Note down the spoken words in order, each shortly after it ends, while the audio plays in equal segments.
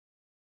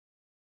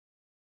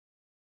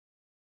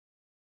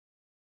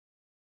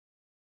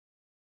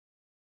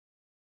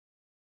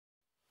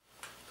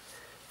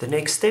The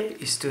next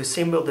step is to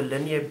assemble the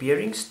linear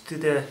bearings to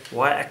the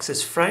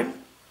Y-axis frame.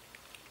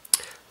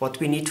 What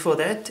we need for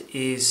that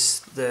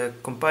is the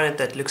component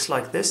that looks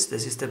like this.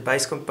 This is the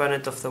base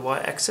component of the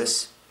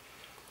Y-axis.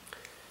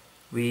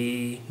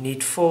 We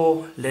need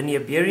 4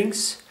 linear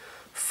bearings,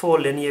 4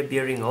 linear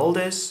bearing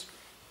holders,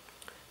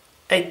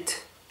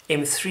 8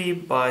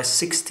 M3 by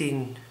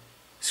 16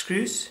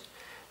 screws,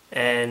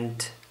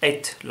 and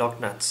 8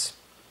 lock nuts.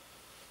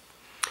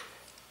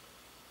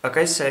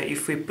 Okay, so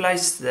if we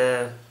place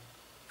the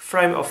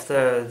frame of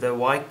the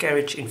Y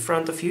carriage in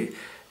front of you,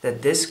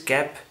 that this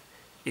gap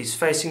is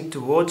facing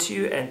towards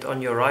you and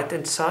on your right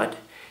hand side,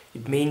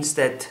 it means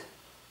that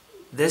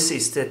this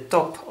is the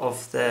top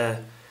of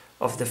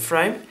the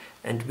frame,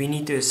 and we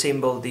need to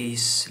assemble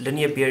these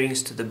linear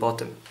bearings to the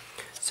bottom.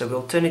 So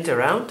we'll turn it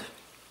around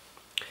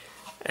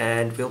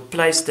and we'll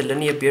place the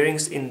linear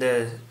bearings in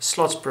the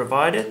slots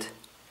provided,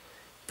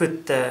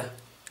 put the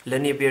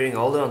linear bearing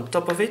holder on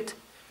top of it,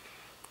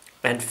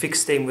 and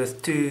fix them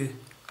with 2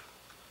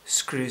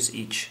 screws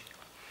each.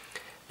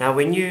 Now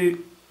when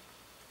you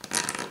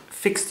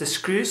fix the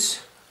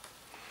screws,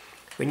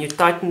 when you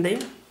tighten them,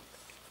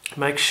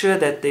 make sure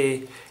that there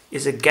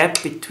is a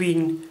gap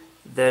between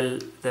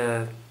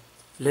the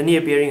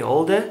linear bearing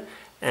holder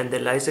and the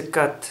laser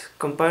cut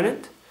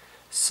component,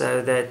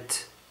 so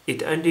that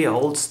it only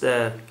holds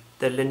the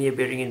linear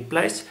bearing in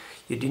place.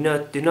 You do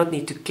not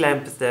need to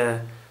clamp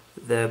the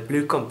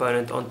blue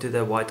component onto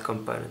the white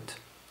component.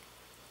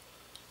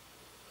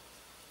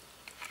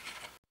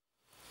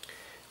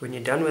 When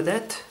you're done with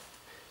that,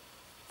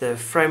 the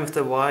frame of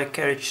the Y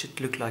carriage should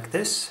look like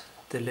this.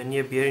 The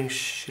linear bearing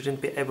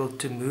shouldn't be able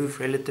to move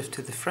relative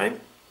to the frame.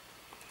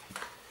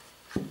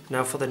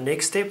 Now for the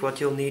next step,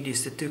 what you'll need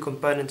is the 2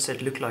 components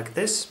that look like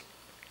this.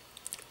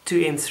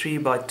 2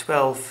 M3 by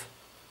 12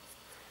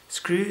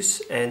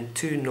 screws and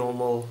 2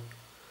 normal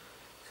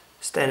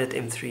standard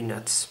M3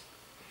 nuts.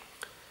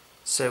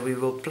 So we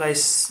will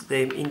place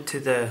them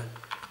into the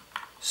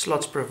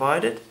slots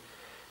provided,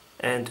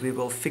 and we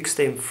will fix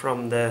them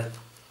from the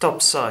top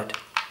side.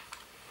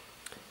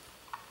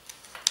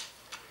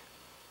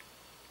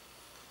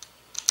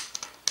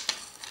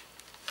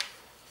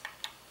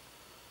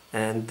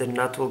 And the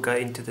nut will go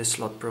into the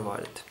slot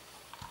provided.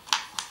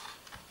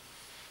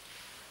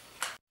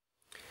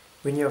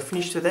 When you are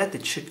finished with that,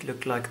 it should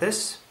look like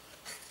this.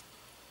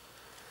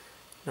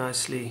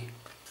 Nicely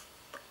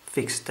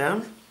fixed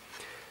down.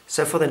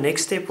 So for the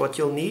next step, what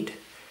you'll need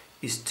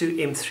is 2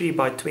 M3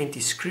 by 20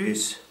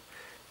 screws,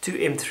 2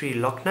 M3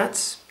 lock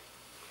nuts,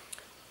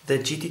 the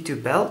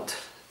GT2 belt.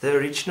 The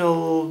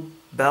original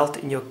belt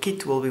in your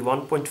kit will be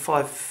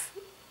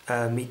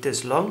 1.5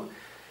 meters long.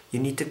 You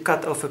need to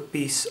cut off a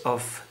piece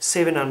of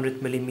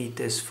 700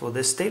 millimeters for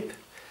this step,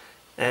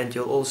 and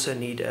you'll also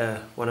need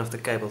one of the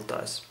cable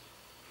ties.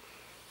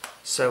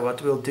 So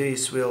what we'll do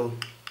is we'll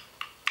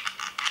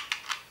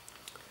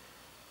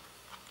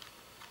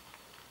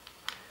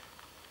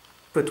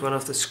put one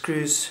of the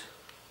screws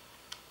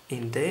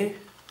in there,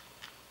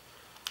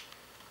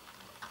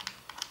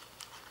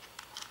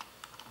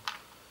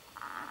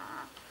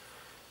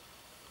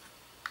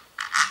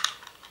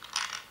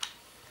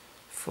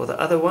 for the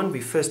other one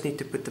we first need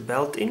to put the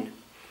belt in.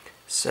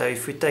 So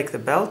if we take the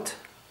belt,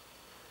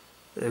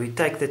 we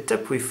take the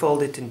tip, we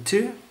fold it in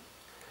 2,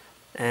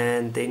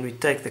 and then we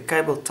take the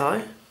cable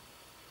tie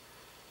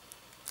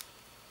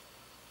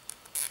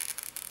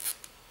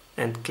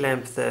and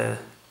clamp the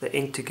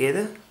end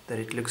together, that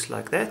it looks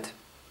like that.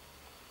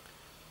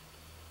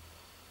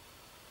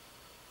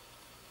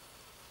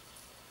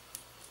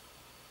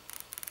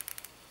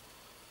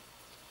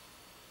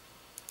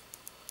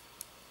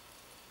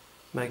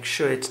 Make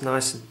sure it's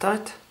nice and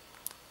tight,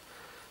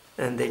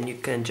 and then you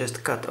can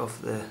just cut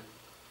off the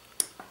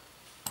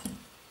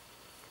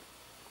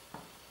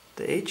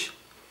edge.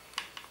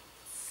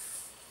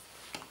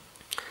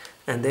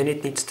 And then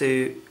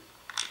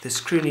the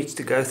screw needs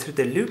to go through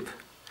the loop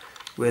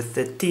with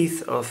the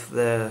teeth of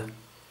the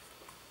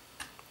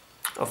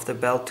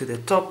belt to the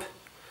top,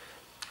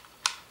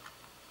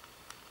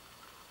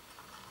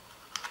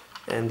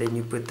 and then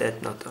you put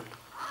that nut on.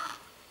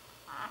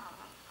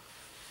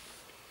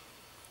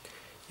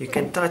 You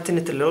can tighten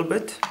it a little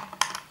bit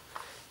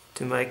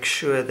to make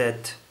sure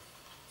that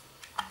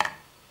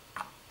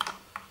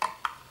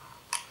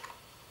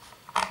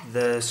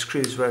the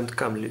screws won't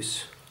come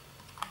loose.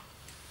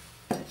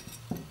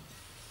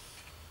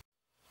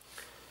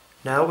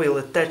 Now we'll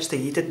attach the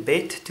heated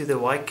bed to the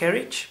Y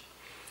carriage.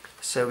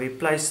 So we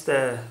place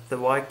the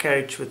Y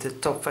carriage with the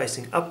top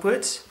facing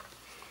upwards.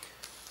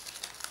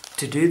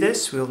 To do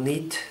this, we'll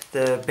need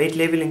the bed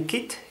leveling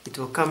kit. It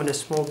will come in a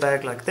small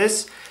bag like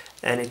this,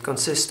 and it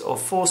consists of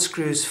 4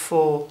 screws,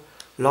 4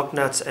 lock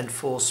nuts and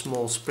 4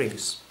 small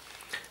springs.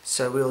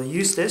 So we'll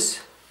use this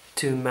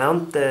to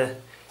mount the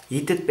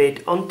heated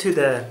bed onto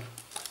the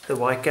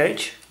Y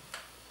carriage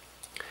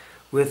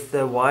with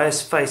the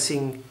wires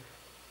facing,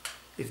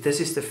 if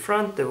this is the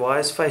front, the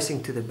wires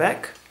facing to the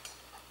back.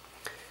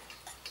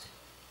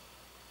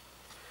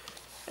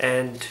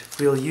 And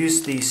we'll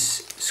use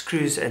these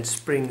screws and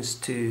springs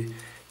to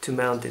to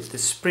mount it. The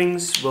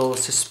springs will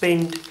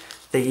suspend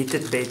the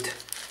heated bed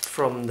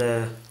from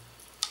the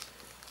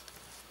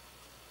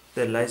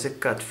laser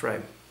cut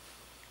frame.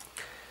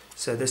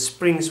 So the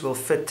springs will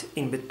fit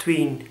in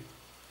between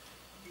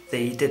the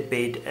heated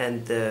bed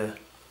and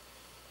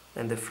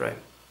the frame.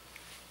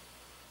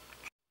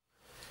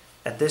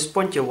 At this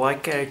point your Y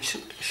carriage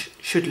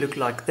should look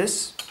like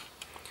this.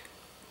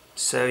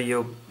 So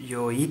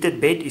your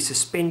heated bed is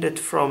suspended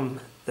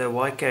from the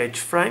Y carriage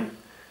frame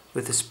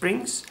with the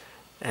springs,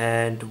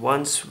 and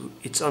once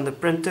it's on the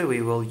printer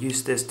we will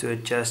use this to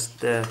adjust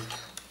the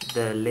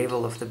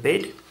level of the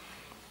bed.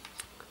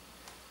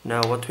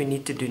 Now what we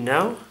need to do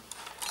now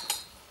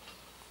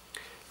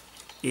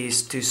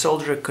is to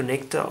solder a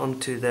connector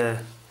onto the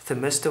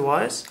thermistor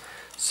wires.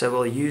 So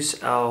we'll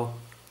use our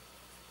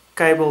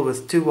cable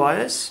with 2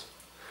 wires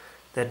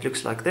that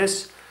looks like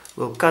this.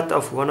 We'll cut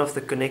off one of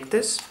the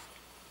connectors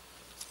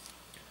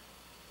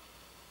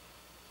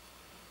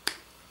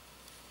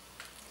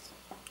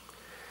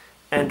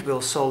and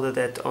we'll solder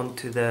that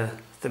onto the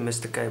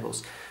thermistor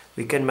cables.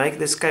 We can make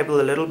this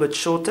cable a little bit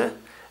shorter,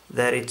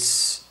 that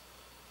it's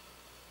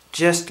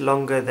just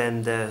longer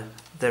than the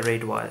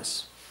red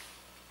wires.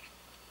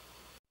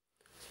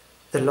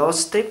 The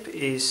last step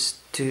is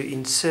to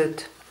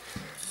insert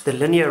the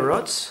linear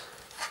rods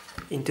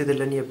into the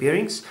linear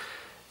bearings.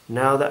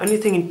 Now the only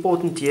thing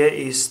important here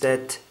is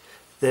that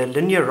the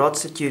linear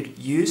rods that you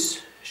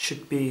use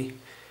should be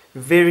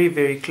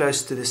very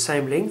close to the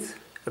same length,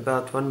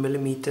 about 1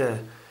 millimeter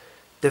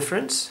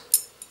difference.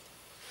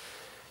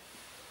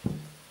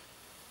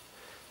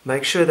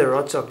 Make sure the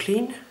rods are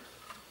clean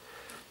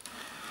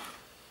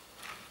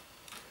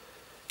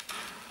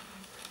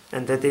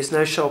and that there's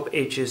no sharp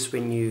edges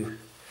when you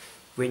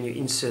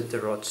insert the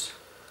rods.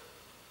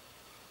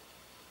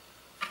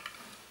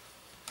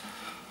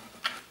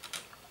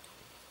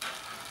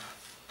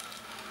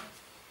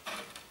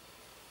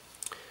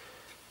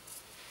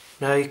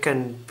 Now you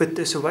can put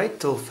this away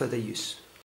till further use.